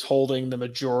is holding the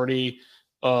majority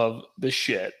of the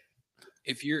shit.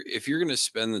 If you're going to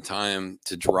spend the time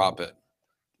to drop it,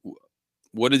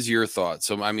 what is your thought?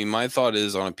 So, I mean, my thought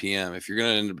is on a PM, if you're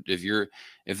going to,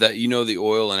 if that, the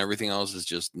oil and everything else is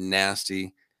just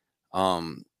nasty,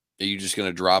 are you just going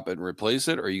to drop it and replace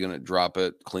it? Or are you going to drop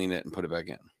it, clean it, and put it back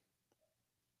in?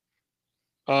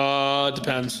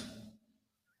 Depends.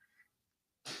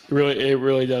 It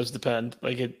really does depend.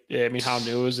 Like I mean, how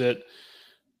new is it?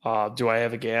 Do I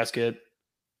have a gasket?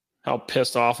 How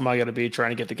pissed off am I going to be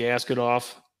trying to get the gasket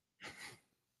off?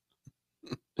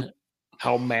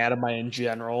 How mad am I in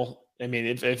general? I mean,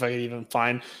 if I could even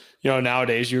find,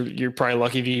 nowadays you're probably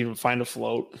lucky if you even find a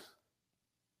float.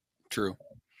 True.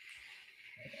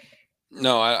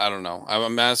 No, I don't know.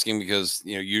 I'm asking because,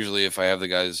 usually if I have the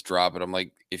guys drop it, I'm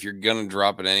like, if you're going to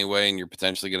drop it anyway and you're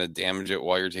potentially going to damage it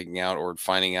while you're taking out or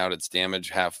finding out it's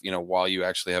damaged while you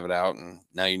actually have it out and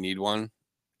now you need one,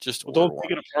 just don't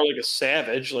take it apart like a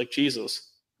savage, like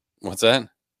Jesus. What's that?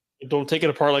 Don't take it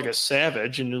apart like a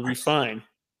savage and you'll be fine.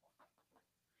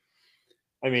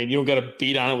 I mean, you don't got to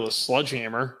beat on it with a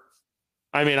sledgehammer.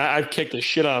 I mean, I've kicked the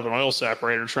shit out of an oil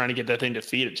separator trying to get that thing to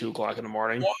feed at 2:00 in the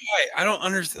morning. Why? I don't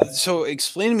understand. So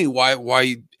explain to me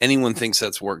why anyone thinks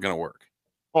that's going to work.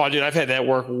 Oh, dude, I've had that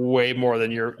work way more than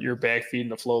your back feeding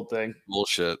the float thing.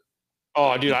 Bullshit.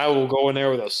 Oh, dude, I will go in there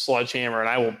with a sledgehammer and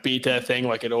I will beat that thing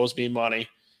like it owes me money.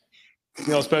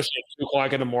 Especially at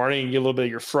 2:00 in the morning, you get a little bit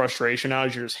of your frustration out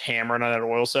as you're just hammering on that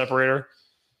oil separator.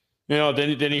 Then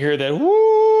you hear that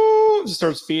whoo, it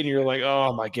starts feeding. You're like,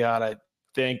 oh my God,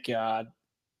 thank God.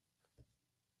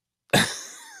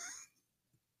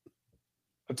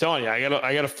 I'm telling you, I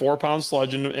got a 4-pound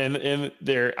sludge in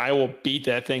there. I will beat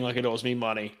that thing like it owes me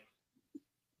money.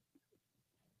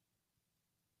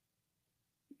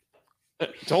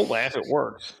 Don't laugh, it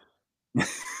works.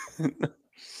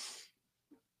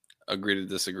 Agree to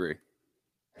disagree.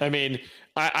 I mean,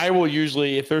 I will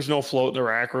usually, if there's no float in the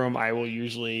rack room, I will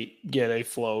usually get a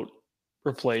float,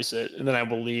 replace it, and then I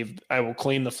will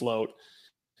clean the float,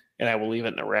 and I will leave it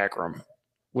in the rack room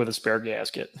with a spare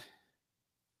gasket.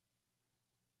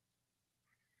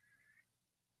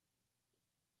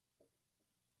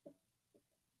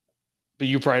 But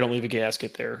you probably don't leave a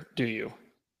gasket there, do you?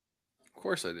 Of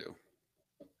course I do.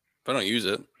 If I don't use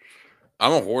it,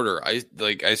 I'm a hoarder.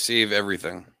 I save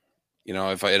everything.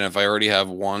 If I already have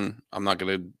one, I'm not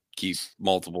going to keep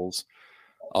multiples.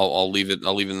 I'll leave it.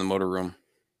 I'll leave it in the motor room.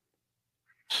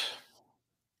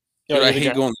 Dude, I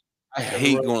hate going to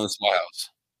the supply house.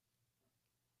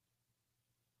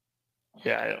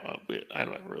 Yeah, I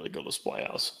don't really go to the supply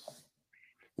house.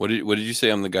 What did you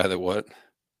say? I'm the guy that what?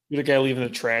 You're the guy leaving the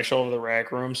trash all over the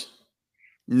rack rooms?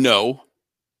 No.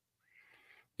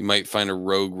 You might find a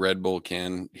rogue Red Bull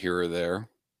can here or there.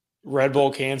 Red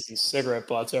Bull cans and cigarette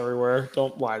butts everywhere.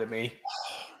 Don't lie to me.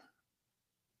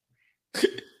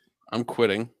 I'm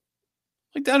quitting.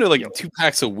 Like down to 2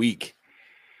 packs a week.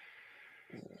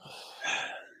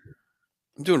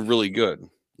 I'm doing really good.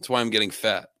 That's why I'm getting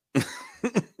fat.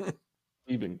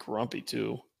 You've been grumpy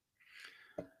too.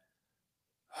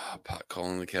 Pot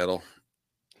calling the kettle.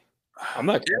 I'm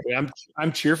not grumpy.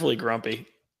 I'm cheerfully grumpy.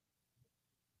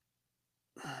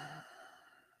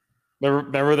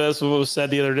 Remember this? What was said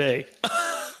the other day.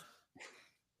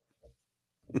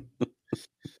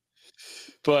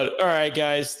 But all right,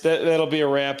 guys, that'll be a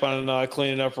wrap on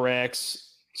cleaning up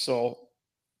racks. So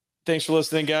thanks for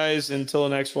listening, guys. Until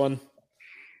the next one.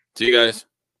 See you guys.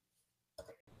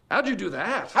 How'd you do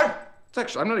that? It's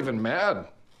actually, I'm not even mad.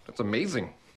 That's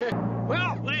amazing.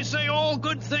 Well, they say all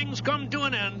good things come to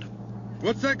an end.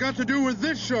 What's that got to do with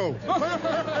this show?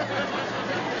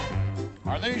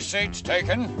 Are these seats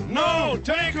taken? No,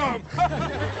 take them!